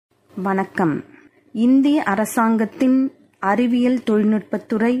வணக்கம். இந்திய அரசாங்கத்தின் அறிவியல்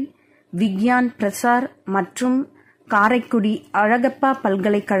தொழில்நுட்பத்துறை, விக்யான் பிரசார் மற்றும் காரைக்குடி அழகப்பா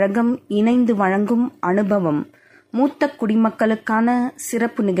பல்கலைக்கழகம் இணைந்து வழங்கும் அனுபவம் மூத்த குடிமக்களுக்கான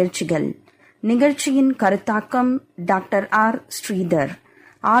சிறப்பு நிகழ்ச்சிகள். நிகழ்ச்சியின் கருத்தாக்கம் doctor R. Sridhar.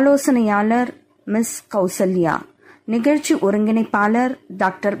 ஆலோசனையாளர் miss Kausalya. நிகழ்ச்சி ஒருங்கிணைப்பாளர்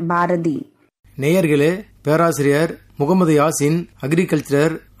டாக்டர் பாரதி. நேயர்களே, பேராசிரியர் முகமது யாசின்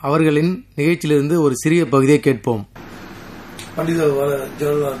அக்ரிகல்ச்சரர் அவர்களின் நிகழ்ச்சியிலிருந்து ஒரு சிறிய பகுதியை கேட்போம். பண்டித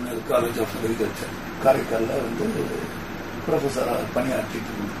Jawaharlal Nehru college of agriculture காரைக்காலில் ப்ரொஃபஸராக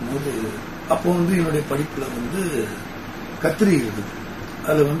பணியாற்றிட்டு இருக்கும்போது, அப்போ என்னுடைய படிப்புல கத்திரி இருக்குது.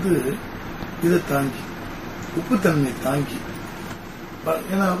 அதில் இதை தாங்கி உப்புத்தன்மை தாங்கி,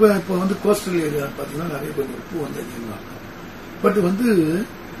 ஏன்னா இப்போ கோஸ்டல் ஏரியா பார்த்தீங்கன்னா நிறைய கொஞ்சம் உப்பு அதிகமாக இருக்கும். பட்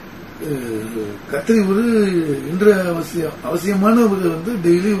கத்திரி இன்றைய அவசியமான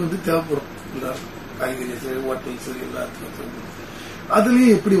டெய்லி தேவைப்படும். எல்லாரும் காய்கறி சரி, ஹோட்டல் சரி, எல்லாத்துக்கும்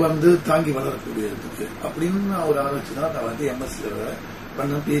அதுலயும் எப்படி தாங்கி வளரக்கூடியதுக்கு அப்படின்னு ஒரு ஆராய்ச்சி தான் நான் எம்எஸ்சில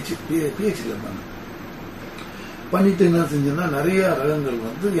பண்ண, பிஹெச்டில பண்ணேன். பண்ணிட்டு என்ன செஞ்சேன்னா, நிறைய ரகங்கள்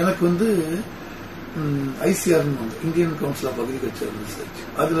எனக்கு ICAR Indian council of agriculture research,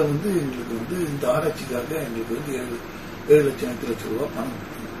 அதுல எங்களுக்கு இந்த ஆராய்ச்சிக்காக எங்களுக்கு 7 லட்சம் 8 லட்சம் ரூபாய் பணம்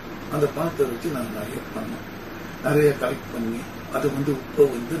கொடுத்தாங்க. அந்த பணத்தை வச்சு நாங்கள் நிறைய பண்ணோம். நிறைய கலெக்ட் பண்ணி அதை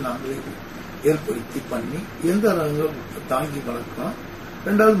உப்பை நாங்களே ஏற்படுத்தி பண்ணி எந்த ரகங்கள் தாங்கி வளர்க்கலாம்,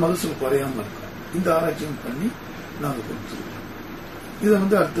 2வது மகசூல் குறையாம இருக்கும், இந்த ஆராய்ச்சியும் பண்ணி நாங்கள் கொடுத்துருக்கோம். இதை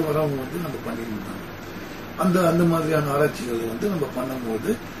அடுத்த வரவங்க நம்ம பண்ணிருந்தாங்க. அந்த மாதிரியான ஆராய்ச்சிகளை நம்ம பண்ணும்போது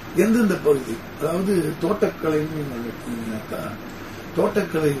எந்தெந்த பகுதி, அதாவது தோட்டக்கலைன்னு எடுத்தீங்கன்னாக்கா,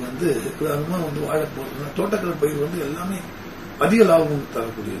 தோட்டக்கலை உதாரணமா வாழ போறதுன்னா தோட்டக்கலை பயிர் எல்லாமே அதிக லாபம்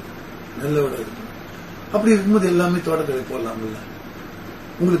தரக்கூடியது, நெல்லோட இருக்கும். அப்படி இருக்கும்போது எல்லாமே தோட்டக்கலை போடலாம்ல.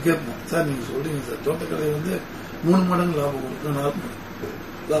 உங்களுக்கு கேட்போம், சார் நீங்க சொல்றீங்க சார் தோட்டக்கலை 3 மடங்கு லாபம் கொடுக்கும், 4 மடங்கு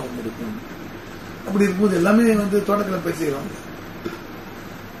லாபம் கொடுக்கும். அப்படி இருக்கும்போது எல்லாமே தோட்டக்கலை பயிர் செய்வாங்க,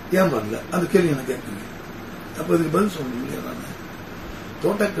 ஏன் வரல? அந்த கேள்வி எனக்கு கேட்பீங்க. அப்ப அதுக்கு பதில் சொல்லணும் இல்லையா? நான்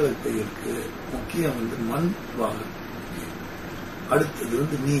தோட்டக்கலை பயிருக்கு முக்கியம் மண் வாகம்,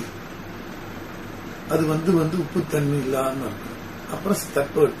 அடுத்தது நீர், அது உப்புத்தன்மை இல்லாம இருக்கும். அப்புறம்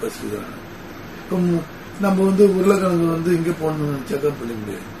தட்பவெட்ப சூழல். நம்ம உருளைக்கிழங்கு இங்க போடணும்னு செக்அப் பண்ண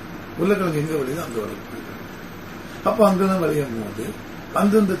முடியாது. உருளைக்கிழங்கு எங்க விளையுது அங்க வளர்க்க, அப்ப அங்கதான் விளையும் போது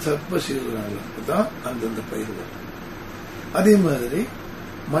அந்தந்த தட்ப சூழலுக்கு தான் அந்தந்த பயிர் வரும். அதே மாதிரி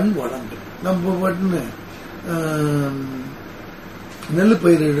மண் வளங்கள், நம்ம நெல்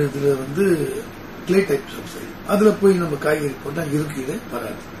பயிர் இடத்துல கிளே டைப்ஸ் ஆஃப் சைடு, அதுல போய் நம்ம காய்கறி போட்டா இருக்கீடு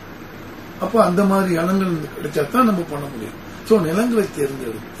வராது. அப்போ அந்த மாதிரி இனங்கள் கிடைச்சா தான் நம்ம பண்ண முடியும். சோ நிலங்களை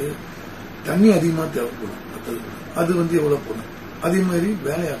தேர்ந்தெடுத்து தண்ணி அதிகமா தேவைப்படும், அது எவ்வளவு போடும். அதே மாதிரி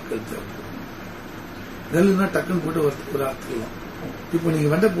வேலையாட்கள் தேவைப்படும். நெல்லுன்னா டக்குன்னு போட்டு ஒரு அறுத்துக்கலாம். இப்ப நீங்க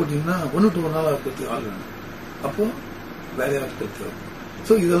வெண்டை போட்டீங்கன்னா 1 to 1 நாள் அறுக்கிறதுக்கு ஆள் வேணும், அப்போ வேலையாட்கள் தேவைப்படும்.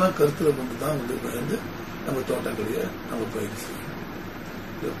 சோ இதெல்லாம் கருத்துல கொண்டுதான் நம்ம தோட்டக்கலையை நம்ம பயிர் செய்யணும்.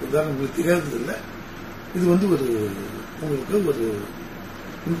 உதாரணம் உங்களுக்கு தெரியாதது இல்லை, இது ஒரு உங்களுக்கு ஒரு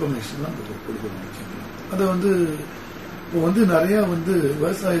இன்ஃபர்மேஷன் தான் கொடுக்கணும். அதை இப்போ நிறைய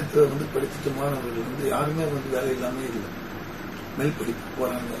விவசாயத்தை படிச்சுட்டு மாணவர்கள் யாருமே வேலை இல்லாம இல்லை. மேல் படிப்பு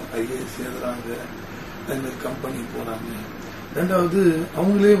போறாங்க, ஐஏஎஸ் எழுதுறாங்க, அதே மாதிரி கம்பெனி போறாங்க. 2வது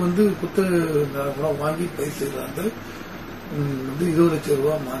அவங்களே புத்தகம் வாங்கி பயிர் செய்யறாங்க. 20 லட்சம்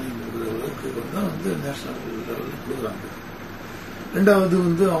ரூபாய் மானியம் கொடுக்குறவர்களுக்கு தான் நேஷனல் லெவலில் கொடுக்குறாங்க.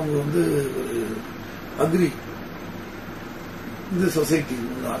 2வது அவங்க ஒரு அக்ரி சொசைட்டி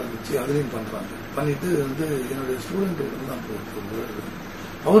ஆரம்பிச்சு அதுலயும் பண்றாங்க. பண்ணிட்டு என்னுடைய ஸ்டூடெண்ட் தான்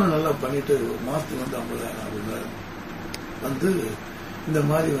அவரும் நல்லா பண்ணிட்டு ஒரு மாசத்துக்கு 50,000 60,000 இந்த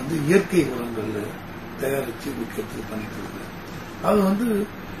மாதிரி இயற்கை உரங்கள் தயாரிச்சு விற்கிறது பண்ணிட்டு இருக்கு. அது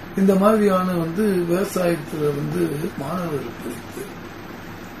இந்த மாதிரியான விவசாயத்துல மாணவர்கள் படித்து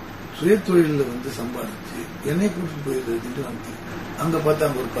சுயதொழில சம்பாதிச்சு என்னை கூட்டிட்டு போயிருந்துட்டு அங்க பார்த்தா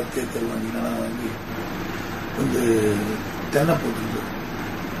அங்க ஒரு 10 ஏக்கர் வாங்கி நிலம் வாங்கி தென்னை போட்டு,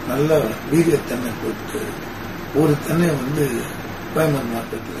 நல்ல வீரிய தென்னை போட்டு, ஒரு தென்னை கோயம்புத்தூர்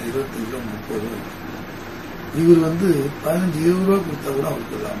மார்க்கெட்ல 25 ரூபா 30 ரூபா, இவர் 15-20 ரூபா கொடுத்தா கூட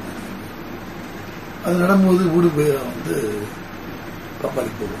அவருக்கு இல்லாம. அது நடக்கும்போது வீடு போய்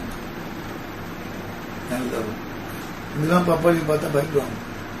பப்பாளி போடுவாங்க. இதெல்லாம் பப்பாளி பார்த்தா பயப்படுவாங்க.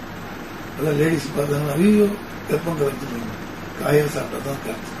 எல்லாம் லேடிஸ் பார்த்தாங்கன்னா ஐயோ வெப்பம் கரைச்சிடுவாங்க, காய சாப்பிட்டா தான்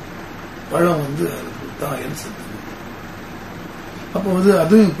கரைச்சி, பழம் தான் என். அப்போ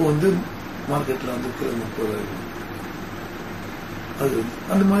அதுவும் இப்போ மார்க்கெட்ல கிலோ 30 ரூபாய். அது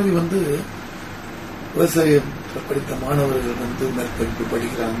அந்த மாதிரி விவசாய படித்த மாணவர்கள் மேற்படிப்பு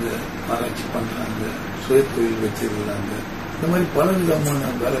படிக்கிறாங்க, ஆராய்ச்சி பண்றாங்க, சுய தொழில் வச்சிருக்கிறாங்க. இந்த மாதிரி பல விதமான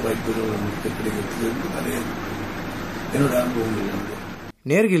வேலை வாய்ப்புகள் அவங்களுக்கு கிடைக்கிறதுக்கு நிறைய என்னோட அனுபவங்கள் உண்டு.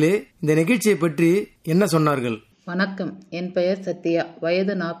 நேர்களே, இந்த நிகழ்ச்சியை பற்றி என்ன சொன்னார்கள்? வணக்கம், என் பெயர் சத்யா,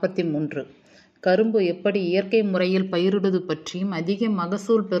 வயது 43. கரும்பு எப்படி இயற்கை முறையில் பயிரிடுவது பற்றியும் அதிக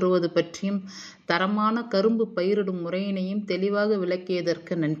மகசூல் பெறுவது பற்றியும் தரமான கரும்பு பயிரிடும் முறையினையும் தெளிவாக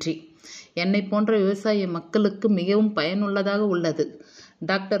விளக்கியதற்கு நன்றி. என்னை போன்ற விவசாய மக்களுக்கு மிகவும் பயனுள்ளதாக உள்ளது.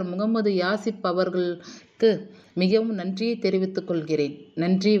 டாக்டர் முகமது யாசிப் அவர்களுக்கு மிகவும் நன்றியை தெரிவித்துக் கொள்கிறேன்.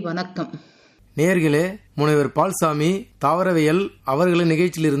 நன்றி, வணக்கம். நேயர்களே, முனைவர் பால்சாமி தாவரவியல் அவர்களின்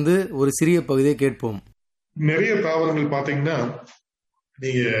நிகழ்ச்சியிலிருந்து ஒரு சிறிய பகுதியை கேட்போம். நிறைய தாவரங்கள் பாத்தீங்கன்னா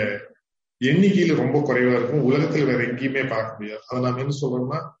நீங்க எண்ணிக்கையில ரொம்ப குறைவா இருக்கும். உலகத்துல வேற எங்கேயுமே பார்க்க முடியாது. அதை நாம என்ன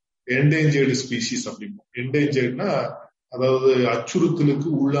சொல்றோம்னா என்டேஞ்சர்டு ஸ்பீசிஸ் அப்படிம்போம். என்டேஞ்சர்ட்னா அதாவது அச்சுறுத்தலுக்கு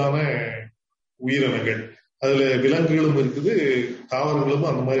உள்ளான உயிரினங்கள். அதுல விலங்குகளும் இருக்குது, தாவரங்களும்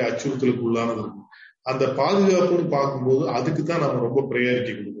அந்த மாதிரி அச்சுறுத்தலுக்கு உள்ளானது இருக்கும். அந்த பாதுகாப்புன்னு பார்க்கும்போது அதுக்கு தான் நம்ம ரொம்ப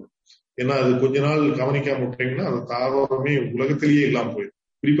ப்ரையாரிட்டி கொடுக்கணும். ஏன்னா அது கொஞ்ச நாள் கவனிக்காம விட்டீங்கன்னா அந்த தாவரமே உலகத்திலேயே இல்லாம போயிடும்.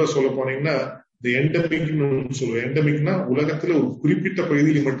 குறிப்பா சொல்ல போனீங்கன்னா இந்த எண்டமிக்னு சொல்லுவோம். எண்டமிக்னா உலகத்துல ஒரு குறிப்பிட்ட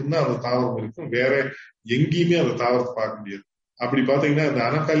பகுதியில் மட்டும்தான் அந்த தாவரம் இருக்கும், வேற எங்கேயுமே அந்த தாவரத்தை பார்க்க முடியாது. அப்படி பாத்தீங்கன்னா இந்த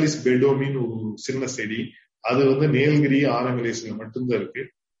அனகாலிஸ் பெடோமின்னு ஒரு சின்ன செடி, அது நீலகிரி ஆனமலேசியில மட்டும்தான் இருக்கு.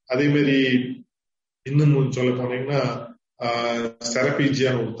 அதே மாதிரி இன்னும் சொல்ல போனீங்கன்னா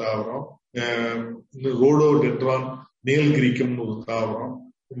செரபீஜியான்னு ஒரு தாவரம், ரோடோடென்ட்ரான் நீலகிரிக்கம்னு ஒரு தாவரம்.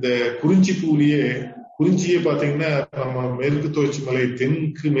 இந்த குறிஞ்சி பூலியே குறிஞ்சியே பாத்தீங்கன்னா நம்ம மேற்கு தொடர்ச்சி மலை,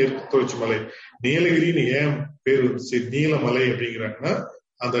 தெற்கு மேற்கு தொடர்ச்சி மலை, நீலகிரின்னு ஏன் பேர் வந்துச்சு, நீலமலை அப்படிங்கிறாங்கன்னா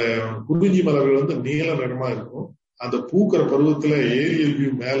அந்த குறிஞ்சி மலர்கள் நீல நிறமா இருக்கும். அந்த பூக்கிற பருவத்துல ஏரியல் வியூ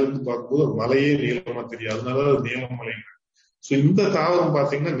மேல இருந்து பார்க்கும்போது மலையே நீளமா தெரியும், அதனால அது நீலமலை. சோ இந்த தாவரம்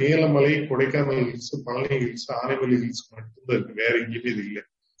பாத்தீங்கன்னா Neelamalai, Kodaikanal hills, Palani hills, Anaimalai hills மட்டும்தான் இருக்கு, வேற எங்கேயுமே இது இல்லை.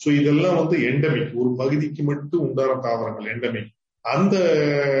 சோ இதெல்லாம் எண்டமிக், ஒரு பகுதிக்கு மட்டும் உண்டான தாவரங்கள் எண்டமிக். அந்த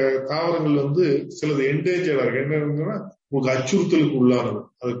தாவரங்கள் சிலது என்டேஞ்சர்டா இருக்கு. என்ன உங்களுக்கு அச்சுறுத்தலுக்கு உள்ளானது,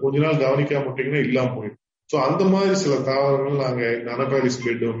 அது கொஞ்ச நாள் கவனிக்காம விட்டீங்கன்னா இல்லாம போயிடும். சோ அந்த மாதிரி சில தாவரங்கள் நாங்க அனகாலிஸ்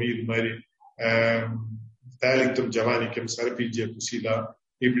பெடோமி, இது மாதிரி தாலிக்டம் ஜவானிக்கம், செரபீஜியா புசிலா,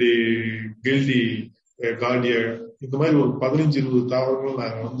 இப்படி கில்டி கார்டியா, இந்த மாதிரி ஒரு 15-20 தாவரங்கள்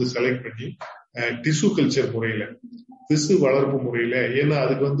நாங்க செலக்ட் பண்ணி டிஷ்யூ கல்ச்சர் முறையில, திசு வளர்ப்பு முறையில, ஏன்னா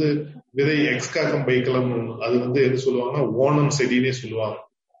அதுக்கு விதை எக்ஸ்காக்கம் பைக்கலம், அது என்ன சொல்லுவாங்கன்னா ஓணம் செடினே சொல்லுவாங்க.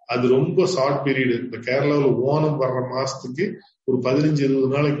 அது ரொம்ப ஷார்ட் பீரியடு. இந்த கேரளாவில் ஓணம் வர்ற மாசத்துக்கு ஒரு 15-20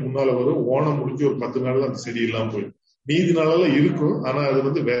 நாளைக்கு முன்னால வரும். ஓணம் முடிஞ்சு ஒரு 10 நாள்ல அந்த செடி எல்லாம் போயிடும். மீதி நாளெல்லாம் இருக்கும், ஆனா அது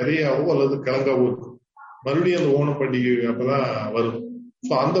விதையாவோ அல்லது கிழங்காவோ இருக்கும். மறுபடியும் அந்த ஓணம் பண்டிகை அப்பதான் வரும்.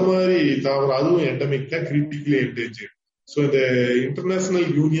 சோ அந்த மாதிரி தாவரம் அதுவும் எண்டமிக் தான், கிரிட்டிக்கலி என்டேஞ்சர்ட். சோ இந்த international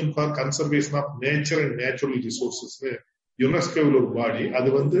union for conservation of nature and natural resources யுனெஸ்கோவில் ஒரு பாடி, அது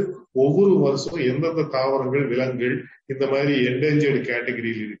ஒவ்வொரு வருஷம் எந்தெந்த தாவரங்கள், விலங்குகள் இந்த மாதிரி என்டேஞ்சர்டு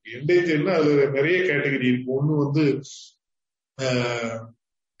கேட்டகரியில் இருக்கு. என்டேஞ்சர்ட்னா அதுல நிறைய கேட்டகரி இருக்கு. ஒண்ணு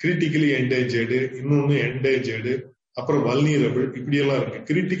கிரிட்டிக்கலி என்டேஞ்சர்டு, இன்னொன்னு என்டேஞ்சர்டு, அப்புறம் வல்னரபிள், இப்படி எல்லாம் இருக்கு.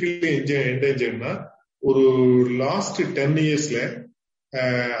 கிரிட்டிக்கலி என்டேஞ்சர்ட்னா ஒரு லாஸ்ட் 10 இயர்ஸ்ல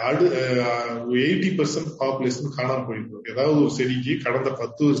 80% பாப்புலேஷன் காணாம போயிருக்கும். ஏதாவது ஒரு செடிக்கு கடந்த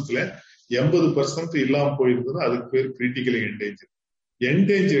 10 வருஷத்துல 80% இல்லாம போயிருந்ததுன்னா அதுக்கு பேர் கிரிட்டிக்கலி என்டேஞ்சர்.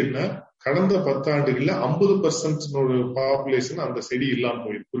 என்டேஞ்சர்ட்னா கடந்த 10 ஆண்டுகள்ல 50% பாப்புலேஷன் அந்த செடி இல்லாம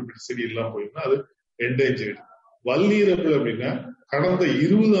போயிருக்கு, குறிப்பிட்ட செடி இல்லாம போயிருந்தா அது என்டேஞ்சர்டு. வல்னரபிள் அப்படின்னா கடந்த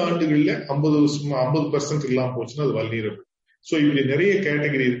 20 ஆண்டுகள்ல 50% இல்லாம போச்சுன்னா அது வல்னரபிள். சோ இப்படி நிறைய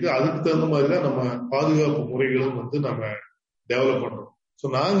கேட்டகரி இருக்கு. அதுக்கு தகுந்த மாதிரிதான் நம்ம பாதுகாப்பு முறைகளும் நம்ம டெவலப் பண்றோம். சோ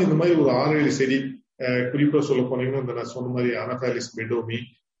நாங்க இந்த மாதிரி ஒரு 6-7 செடி, குறிப்பா சொல்ல போனீங்கன்னா இந்த நான் சொன்ன மாதிரி அனகாலிஸ் பெடோமி,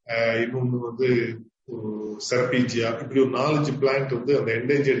 இன்னொன்னு ஒரு செரபீஜியா, இப்படி ஒரு 4-5 பிளான்ட் அந்த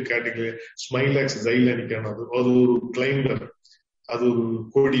என்டேஞ்சர்ட் கேட்டகரி. ஸ்மைலாக்ஸ் ஜைலானிக்கானது, அது ஒரு கிளைம்பர், அது ஒரு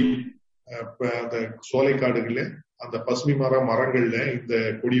கொடி. அந்த சோலைக்காடுகள்ல அந்த பசுமை மரங்கள்ல இந்த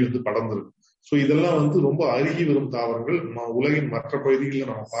கொடி படர்ந்திருக்கு. சோ இதெல்லாம் ரொம்ப அருகி வரும் தாவரங்கள், உலகின் மற்ற பகுதிகளில்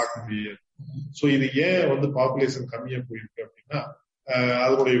நம்ம பார்க்க முடியாது. சோ இது ஏன் பாப்புலேஷன் கம்மியா போயிருக்கு அப்படின்னா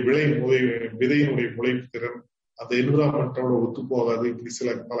அதனுடைய விதையினுடைய முளைப்பு திறன், அந்த என்விரான்மெண்டோட ஒத்து போகாது, இப்படி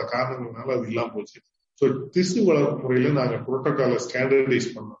பல காரணங்கள்னால அது இல்லாம போச்சு. சோ திசு வளர்ப்பு முறையில நாங்க புரோட்டோகால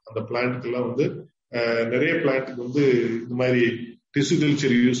ஸ்டாண்டர்டைஸ் பண்ணோம். அந்த பிளான்ட்டுக்கு எல்லாம் நிறைய பிளான்ட்டுக்கு இந்த மாதிரி டிஷ்யூ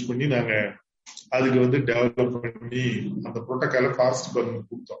கல்ச்சர் யூஸ் பண்ணி நாங்க அதுக்கு டெவலப் பண்ணி அந்த புரோட்டோகால ஃபாரஸ்ட் டிபார்ட்மெண்ட்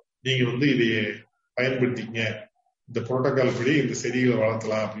கொடுத்தோம். நீங்க இதைய பயன்படுத்திங்க, இந்த புரோட்டோகால் படி இந்த செடிகளை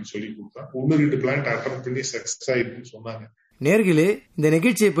வளர்த்தலாம் அப்படின்னு சொல்லி கொடுத்தோம். 1-2 பிளான்ட் அட்டன் பண்ணி சக்சஸ் ஆயிருக்குன்னு சொன்னாங்க. நேர்களே, இந்த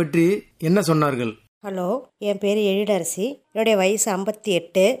நிகழ்ச்சியை பற்றி என்ன சொன்னார்கள்? ஹலோ, என் பேர் எழிலரசி. என்னுடைய வயசு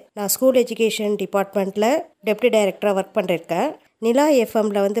 58. நான் ஸ்கூல் எஜுகேஷன் டிபார்ட்மெண்ட்டில் டெப்டி டைரக்டராக ஒர்க் பண்ணியிருக்கேன். நிலா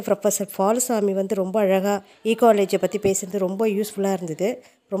எஃப்எம்மில் ப்ரொஃபஸர் பாலுசாமி ரொம்ப அழகாக ஈகாலஜியை பற்றி பேசுகிறது ரொம்ப யூஸ்ஃபுல்லாக இருந்தது,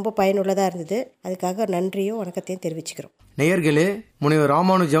 ரொம்ப பயனுள்ளதாக இருந்தது. அதுக்காக நன்றியும் வணக்கத்தையும் தெரிவிச்சுக்கிறோம். நேயர்களே, முனைவர்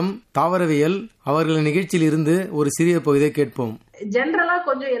ராமானுஜம் தாவரவியல் அவர்களின் நிகழ்ச்சியில் இருந்து ஒரு சிறிய பகுதியை கேட்போம். ஜென்ரலா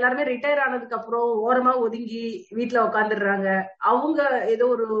கொஞ்சம் எல்லாருமே ரிட்டையர் ஆனதுக்கு அப்புறம் ஓரமா ஒதுங்கி வீட்டுல உட்காந்துடுறாங்க. அவங்க ஏதோ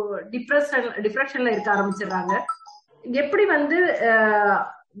ஒரு டிப்ரெஷன்ல இருக்க ஆரம்பிச்சிடுறாங்க. எப்படி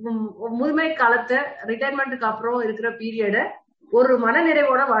முதுமை காலத்தை ரிட்டையர்மெண்ட்டுக்கு அப்புறம் இருக்கிற பீரியட ஒரு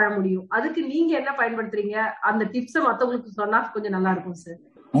மனநிறைவோட வாழ முடியும்? அதுக்கு நீங்க என்ன பயன்படுத்துறீங்க? அந்த டிப்ஸை மத்தவங்களுக்கு சொன்னா கொஞ்சம் நல்லா இருக்கும் சார்.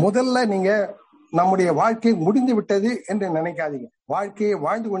 முதல்ல நீங்க நம்முடைய வாழ்க்கை முடிந்து விட்டது என்று நினைக்காதீங்க. வாழ்க்கையை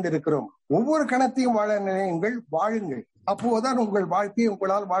வாழ்ந்து கொண்டிருக்கிறோம். ஒவ்வொரு கணத்தையும் வாழ நினையுங்கள், வாழுங்கள். அப்போதுதான் உங்கள் வாழ்க்கையை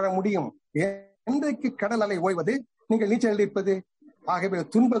உங்களால் வாழ முடியும். என்றைக்கு கடல் அலை ஓய்வது, நீங்கள் நீச்சல் இருப்பது. ஆகவே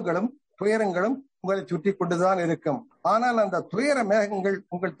துன்பங்களும் துயரங்களும் உங்களை சுற்றி கொண்டுதான் இருக்கும். ஆனால் அந்த துயர மேகங்கள்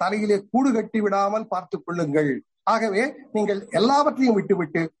உங்கள் தலையிலே கூடு கட்டி விடாமல் பார்த்துக் கொள்ளுங்கள். ஆகவே நீங்கள் எல்லாவற்றையும்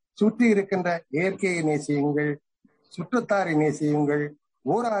விட்டுவிட்டு சுற்றி இருக்கின்ற இயற்கையை நேசியுங்கள், சுற்றத்தாரை நேசியுங்கள்,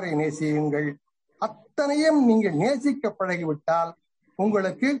 ஊராரை நேசியுங்கள். அத்தனையும் நீங்கள் நேசிக்க பழகிவிட்டால்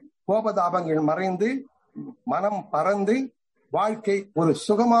உங்களுக்கு கோபதாபங்கள் மறைந்து மனம் பறந்து வாழ்க்கை ஒரு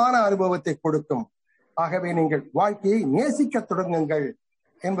சுகமான அனுபவத்தை கொடுக்கும். ஆகவே நீங்கள் வாழ்க்கையை நேசிக்க தொடங்குங்கள்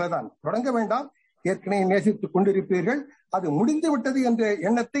என்பதுதான். தொடங்க வேண்டாம், ஏற்கனவே நேசித்துக் கொண்டிருப்பீர்கள். அது முடிந்து விட்டது என்ற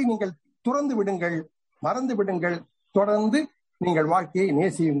எண்ணத்தை நீங்கள் துறந்து விடுங்கள், மறந்து விடுங்கள். தொடர்ந்து நீங்கள் வாழ்க்கையை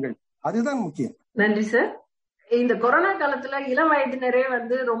நேசியுங்கள். அதுதான் முக்கியம். நன்றி சார். இந்த கொரோனா காலத்துல இளம் வயதினரே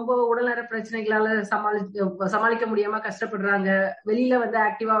ரொம்ப உடல்நல பிரச்சனைகளால சமாளிக்க முடியாம கஷ்டப்படுறாங்க. வெளியில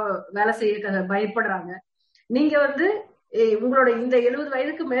ஆக்டிவா வேலை செய்ய பயப்படுறாங்க. நீங்க உங்களோட இந்த 70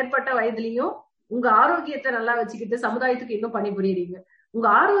 வயதுக்கு மேற்பட்ட வயதுலயும் உங்க ஆரோக்கியத்தை நல்லா வச்சுக்கிட்டு சமுதாயத்துக்கு இன்னும் பணிபுரியறீங்க. உங்க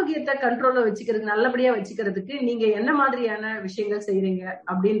ஆரோக்கியத்தை கண்ட்ரோல்ல வச்சுக்கிறது, நல்லபடியா வச்சுக்கிறதுக்கு நீங்க என்ன மாதிரியான விஷயங்கள் செய்யறீங்க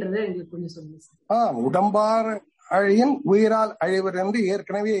அப்படின்றத எங்களுக்கு கொஞ்சம் சொல்லுங்க. உடம்பார் அழியின் உயிரால் அழிவர் என்று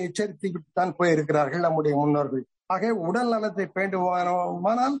ஏற்கனவே எச்சரித்து விட்டுத்தான் போயிருக்கிறார்கள் நம்முடைய முன்னோர்கள். ஆக உடல் நலத்தை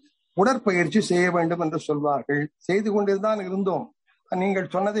வேண்டுமானால் உடற்பயிற்சி செய்ய வேண்டும் என்று சொல்வார்கள். செய்து கொண்டுதான் இருந்தோம்.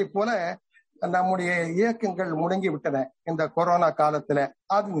 நீங்கள் சொன்னதை போல நம்முடைய இயக்கங்கள் முடங்கி விட்டன இந்த கொரோனா காலத்துல.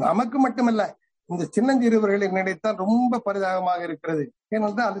 அது நமக்கு மட்டுமல்ல, இந்த சின்னஞ்சிறுவர்களை நினைத்தால் ரொம்ப பரிதாபமாக இருக்கிறது.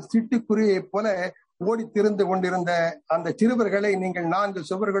 ஏனென்றால் அது சிட்டுக்குருவியை போல ஓடி திரிந்து கொண்டிருந்த அந்த சிறுவர்களை நீங்கள் 4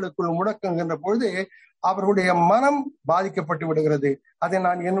 சுவர்களுக்குள் முடக்குகின்ற பொழுது அவர்களுடைய மனம் பாதிக்கப்பட்டு விடுகிறது. அதை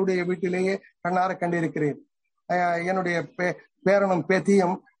நான் என்னுடைய வீட்டிலேயே கண்ணார கண்டிருக்கிறேன். என்னுடைய பேரனும்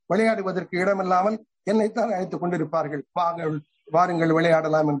பேத்தியும் விளையாடுவதற்கு இடமில்லாமல் என்னைத்தான் அழைத்துக் கொண்டிருப்பார்கள். வாருங்கள்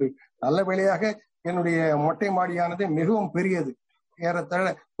விளையாடலாம் என்று. நல்ல வேளையாக என்னுடைய மொட்டை மாடியானது மிகவும் பெரியது.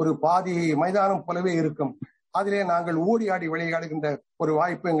 ஏறத்தாழ ஒரு பாதி மைதானம் போலவே இருக்கும். அதிலே நாங்கள் ஓடி ஆடி விளையாடுகின்ற ஒரு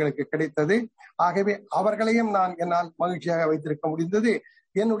வாய்ப்பு எங்களுக்கு கிடைத்தது. ஆகவே அவர்களையும் என்னால் மகிழ்ச்சியாக வைத்திருக்க முடிந்தது.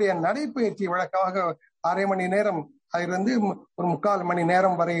 என்னுடைய நடைப்பயிற்சி வழக்கமாக அரை மணி நேரம் இருந்து ஒரு 3/4 மணி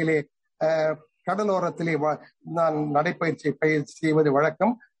நேரம் வரையிலே கடலோரத்திலே நான் நடைப்பயிற்சி செய்வது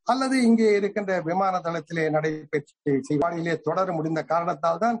வழக்கம். அல்லது இங்கே இருக்கின்ற விமான தளத்திலே நடைபயிற்சி செய்வானிலே தொடர முடிந்த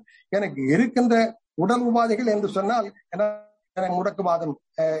காரணத்தால் தான் எனக்கு இருக்கின்ற உடல் உபாதைகள் என்று சொன்னால் எனக்கு முடக்குவாதம்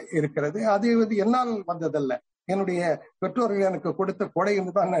இருக்கிறது. அது என்னால் வந்ததல்ல, என்னுடைய பெற்றோர்கள் எனக்கு கொடுத்த கொடை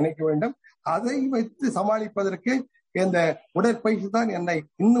என்று தான் நினைக்க வேண்டும். அதை வைத்து சமாளிப்பதற்கு இந்த உடற்பயிற்சி தான் என்னை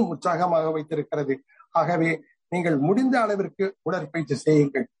இன்னும் உற்சாகமாக வைத்திருக்கிறது. ஆகவே நீங்கள் முடிந்த அளவிற்கு உடற்பயிற்சி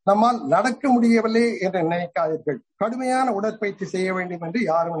செய்யுங்கள். நம்மால் நடக்க முடியவில்லை என்று நினைக்காதீர்கள். கடுமையான உடற்பயிற்சி செய்ய வேண்டும் என்று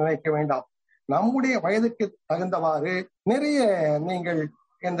யாரும் நினைக்க வேண்டாம். நம்முடைய வயதுக்கு தகுந்தவாறு நிறைய நீங்கள்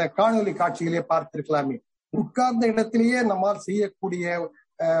இந்த காணொலி காட்சிகளே பார்த்திருக்கலாமே. உட்கார்ந்த இடத்திலேயே நம்மால் செய்யக்கூடிய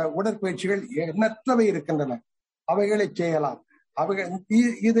உடற்பயிற்சிகள் எண்ணற்றவை இருக்கின்றன. அவைகளை செய்யலாம்.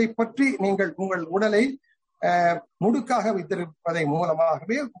 இதை பற்றி நீங்கள் உங்கள் உடலை முடுக்காக வைத்திருப்பதை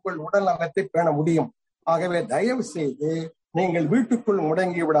மூலமாகவே உங்கள் உடல் நலத்தை பேண முடியும். ஆகவே தயவு செய்து நீங்கள் வீட்டுக்குள்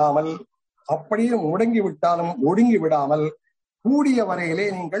முடங்கி விடாமல், அப்படியே முடங்கி விட்டாலும் ஒடுங்கி விடாமல், கூடிய வரையிலே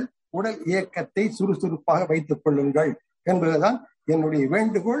நீங்கள் உடல் இயக்கத்தை சுறுசுறுப்பாக வைத்துக் கொள்ளுங்கள் என்பதுதான் என்னுடைய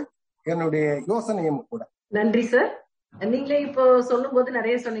வேண்டுகோள், என்னுடைய யோசனையும் கூட. நன்றி சார். நீங்களே இப்போ சொல்லும் போது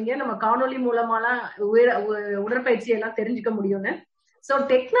நிறைய சொன்னீங்க, நம்ம காணொலி மூலமாலாம் உடற்பயிற்சி எல்லாம் தெரிஞ்சுக்க முடியும்னு. சோ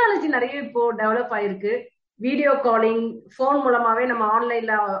டெக்னாலஜி நிறைய இப்போ டெவலப் ஆயிருக்கு. வீடியோ காலிங், போன் மூலமாவே நம்ம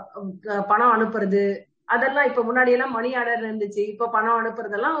ஆன்லைன்ல பணம் அனுப்புறது, அதெல்லாம் இப்ப முன்னாடி எல்லாம் மணி ஆர்டர் இருந்துச்சு. இப்ப பணம்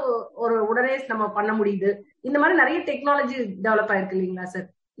அனுப்புறதெல்லாம் ஒரு உடனே நம்ம பண்ண முடியுது. இந்த மாதிரி நிறைய டெக்னாலஜி டெவலப் ஆயிருக்கு இல்லைங்களா சார்?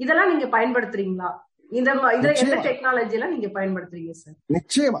 இதெல்லாம் நீங்க பயன்படுத்துறீங்களா? இதுல எந்த டெக்னாலஜி எல்லாம் நீங்க பயன்படுத்துறீங்க சார்?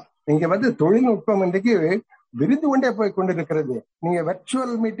 நிச்சயமா. நீங்க தொழில்நுட்பம் இன்றைக்கு விரிந்து கொண்டே போய் கொண்டிருக்கிறது. நீங்க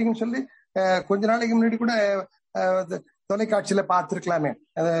வெர்ச்சுவல் மீட்டிங் சொல்லி கொஞ்ச நாளைக்கு முன்னாடி கூட தொலைக்காட்சியில பார்த்திருக்கலாமே.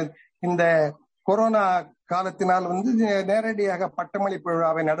 இந்த கொரோனா காலத்தினால் நேரடியாக பட்டமளிப்பு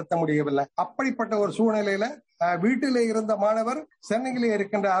விழாவை நடத்த முடியவில்லை. அப்படிப்பட்ட ஒரு சூழ்நிலையில வீட்டிலே இருந்த மாணவர் சென்னையிலே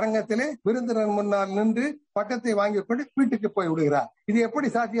இருக்கின்ற அரங்கத்திலே விருந்தினர் முன்னால் நின்று பட்டத்தை வாங்கி கொண்டு வீட்டுக்கு போய் விடுகிறார். இது எப்படி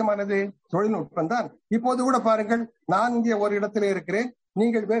சாத்தியமானது? தொழில்நுட்பம் தான். இப்போது கூட பாருங்கள், நான் இங்கே ஒரு இடத்திலே இருக்கிறேன்,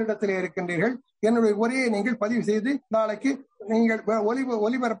 நீங்கள் வேறு இடத்திலே இருக்கின்றீர்கள். என்னுடைய உரையை நீங்கள் பதிவு செய்து நாளைக்கு நீங்கள்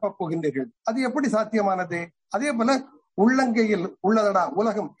ஒலிபரப்ப போகின்றீர்கள். அது எப்படி சாத்தியமானது? அதே போல உள்ளங்கையில் உள்ளதடா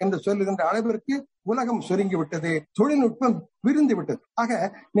உலகம் என்று சொல்லுகின்ற அளவிற்கு உலகம் சுருங்கி விட்டது, தொழில்நுட்பம் விரிந்து விட்டது. ஆக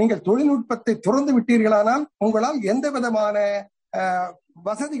நீங்கள் தொழில்நுட்பத்தை துறந்து விட்டீர்களானால் உங்களால் எந்த விதமான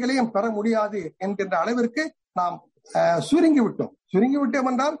வசதிகளையும் பெற முடியாது என்கின்ற அளவிற்கு நாம் சுருங்கி விட்டோம்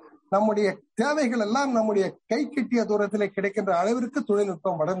என்றால் நம்முடைய தேவைகள் எல்லாம் நம்முடைய கை கட்டிய தூரத்திலே கிடைக்கின்ற அளவிற்கு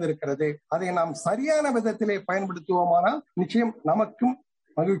தொழில்நுட்பம் வளர்ந்திருக்கிறது. அதை நாம் சரியான விதத்திலே பயன்படுத்துவோமானால் நிச்சயம் நமக்கும்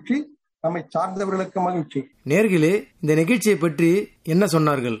மகிழ்ச்சி, நம்மை சார்ந்தவர்களுக்கு மகிழ்ச்சி. நேர்களே, இந்த நிகழ்ச்சியை பற்றி என்ன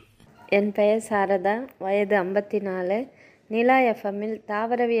சொன்னார்கள்? என் பெயர் சாரதா, வயது 54. நிலா எஃப்எம்மில்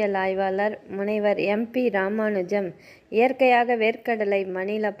தாவரவியல் ஆய்வாளர் முனைவர் MP ராமானுஜம் இயற்கையாக வேர்க்கடலை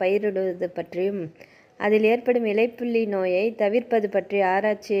மணில பயிரிடுவது பற்றியும் அதில் ஏற்படும் இலைப்புள்ளி நோயை தவிர்ப்பது பற்றிய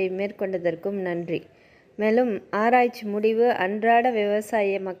ஆராய்ச்சியை மேற்கொண்டதற்கும் நன்றி. மேலும் ஆராய்ச்சி முடிவு அன்றாட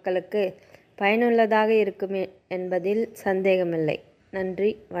விவசாய மக்களுக்கு பயனுள்ளதாக இருக்கும் என்பதில் சந்தேகமில்லை. நன்றி,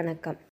 வணக்கம்.